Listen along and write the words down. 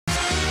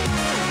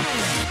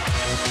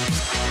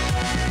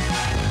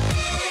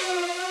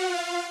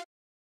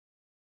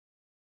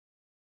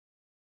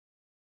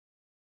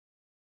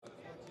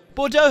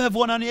Bordeaux have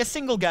won only a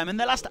single game in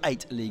their last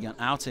 8 Ligue 1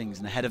 outings,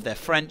 and ahead of their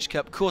French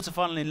Cup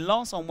quarter-final in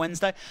Lens on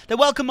Wednesday, they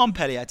welcome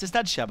Montpellier to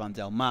Stade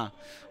Chaban-Delmas.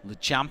 The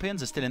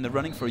champions are still in the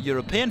running for a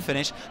European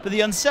finish, but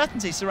the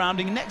uncertainty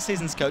surrounding next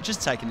season's coach has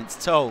taken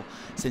its toll.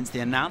 Since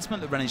the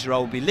announcement that Rémy Girod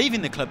will be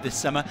leaving the club this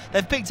summer,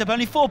 they've picked up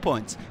only 4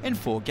 points in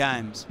 4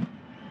 games.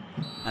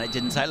 And it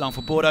didn't take long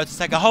for Bordeaux to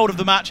take a hold of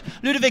the match.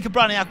 Ludovic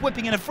OBRANIAK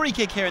whipping in a free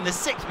kick here in the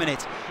 6th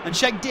minute, and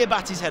Cheick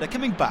DIABATE's header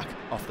coming back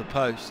off the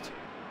post.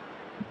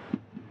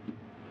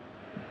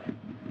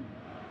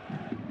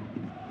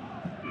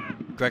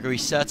 Grégory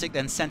SERTIC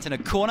then sent in a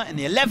corner in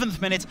the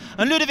 11th minute,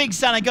 and Ludovic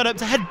SANE got up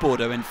to head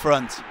Bordeaux in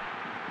front.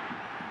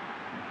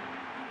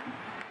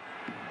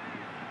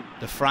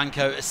 The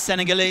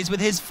Franco-Senegalese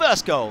with his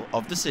first goal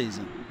of the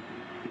season.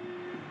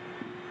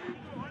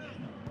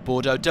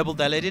 Bordeaux doubled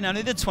their lead in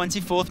only the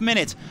 24th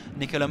minute.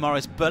 Nicolas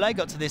MAURICE-BELAY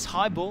got to this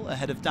high ball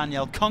ahead of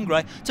Daniel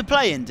Congre to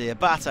play in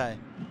DIABATE.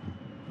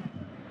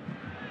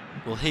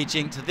 Well, he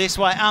jinked this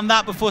way and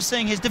that before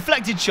seeing his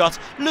deflected shot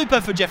loop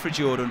over Jeffrey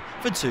Jordan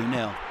for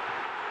 2-0.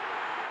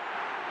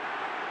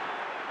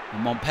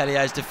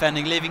 Montpellier's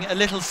defending leaving a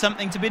little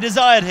something to be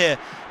desired here.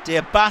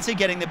 DIABATE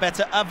getting the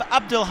better of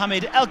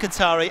Abdelhamid El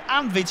Khattari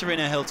and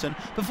Vitorino Hilton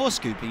before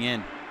scooping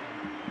in.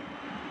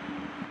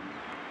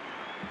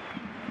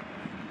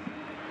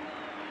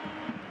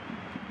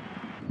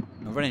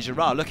 Rémy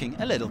Girod looking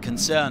a little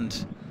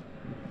concerned.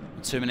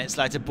 2 minutes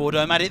later,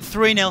 Bordeaux made it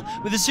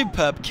 3-0 with a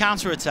superb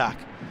counter-attack.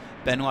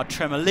 Benoît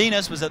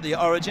TREMOULINAS was at the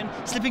origin,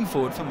 slipping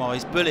forward for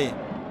MAURICE-BELAY.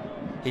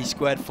 He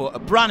squared for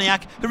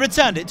OBRANIAK, who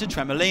returned it to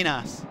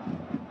TREMOULINAS.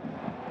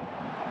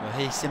 Well,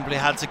 he simply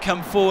had to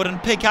come forward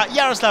and pick out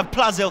Jaroslav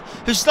PLASIL,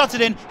 who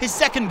slotted in his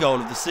 2nd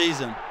goal of the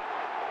season.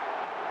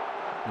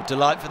 A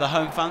delight for the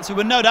home fans, who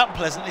were no doubt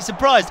pleasantly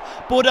surprised.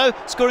 Bordeaux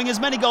scoring as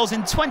many goals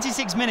in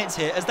 26 minutes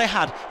here as they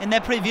had in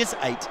their previous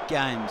 8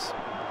 games.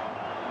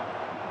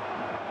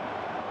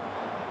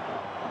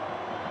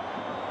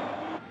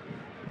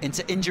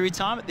 Into injury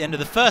time at the end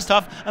of the first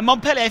half, and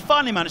Montpellier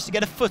finally managed to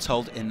get a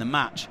foothold in the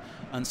match.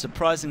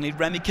 Unsurprisingly,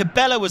 Rémy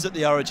CABELLA was at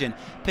the origin,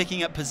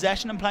 picking up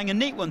possession and playing a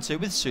neat 1-2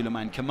 with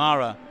Souleymane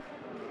Camara.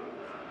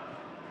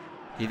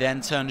 He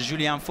then turned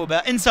Julien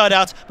FAUBERT inside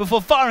out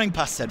before firing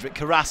past Cédric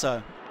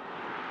CARRASSO.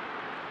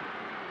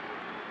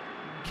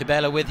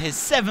 CABELLA with his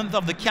 7th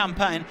of the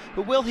campaign,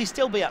 but will he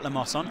still be at La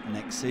Mosson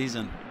next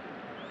season?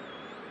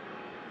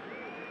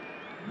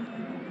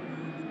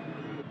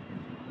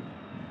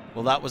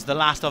 Well, that was the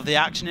last of the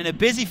action in a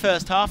busy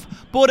first half.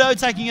 Bordeaux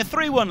taking a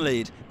 3-1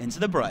 lead into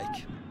the break.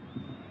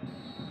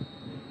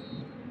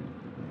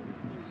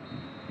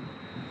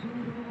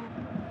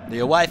 The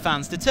away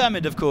fans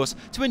determined, of course,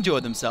 to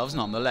enjoy themselves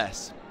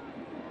nonetheless.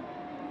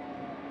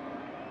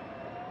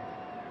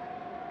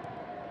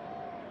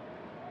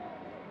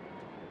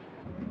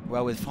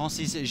 Well, with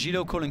Francis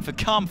Gillot calling for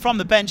calm from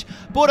the bench,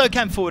 Bordeaux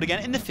came forward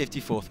again in the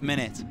 54th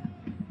minute.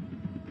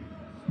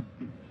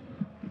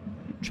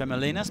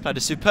 TREMOULINAS played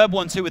a superb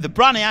 1-2 with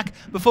OBRANIAK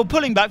before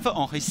pulling back for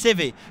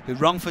Henri, who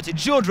wrong-footed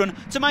Jordan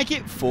to make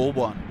it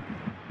 4-1.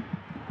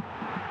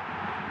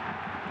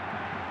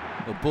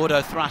 Well,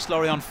 Bordeaux thrashed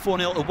Lorient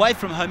 4-0 away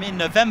from home in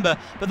November,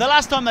 but the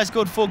last time they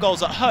scored 4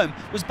 goals at home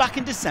was back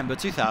in December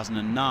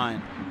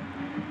 2009.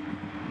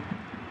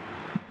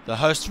 The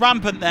hosts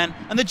rampant then,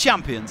 and the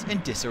champions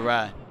in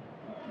disarray.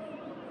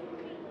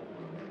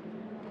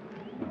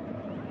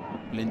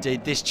 Well,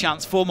 indeed, this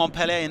chance for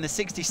Montpellier in the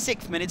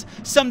 66th minute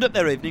summed up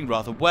their evening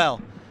rather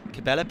well.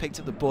 CABELLA picked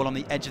up the ball on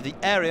the edge of the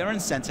area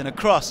and sent in a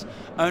cross,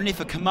 only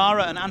for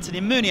Camara and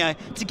Anthony Mounier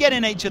to get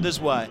in each other's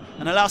way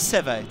and allow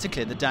SAIVET to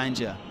clear the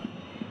danger.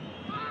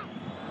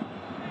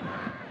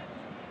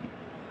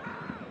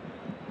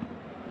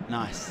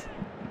 Nice.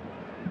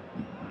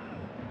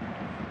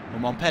 Well,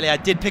 Montpellier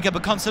did pick up a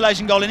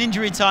consolation goal in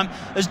injury time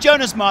as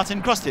Jonas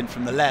Martin crossed in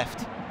from the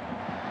left.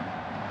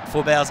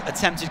 FAUBERT's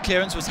attempted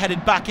clearance was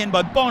headed back in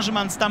by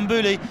Benjamin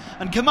STAMBOULI,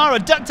 and Camara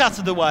ducked out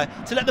of the way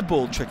to let the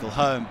ball trickle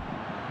home.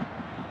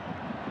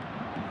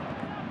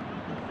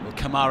 Well,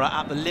 Camara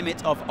at the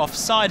limit of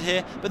offside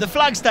here, but the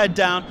flag stayed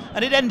down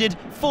and it ended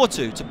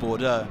 4-2 to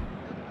Bordeaux.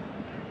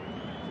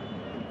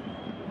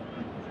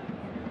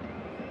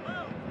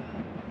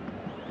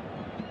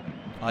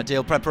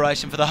 Ideal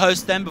preparation for the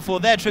hosts then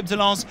before their trip to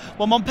Lens,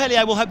 while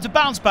Montpellier will hope to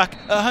bounce back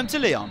at home to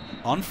Lyon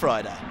on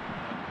Friday.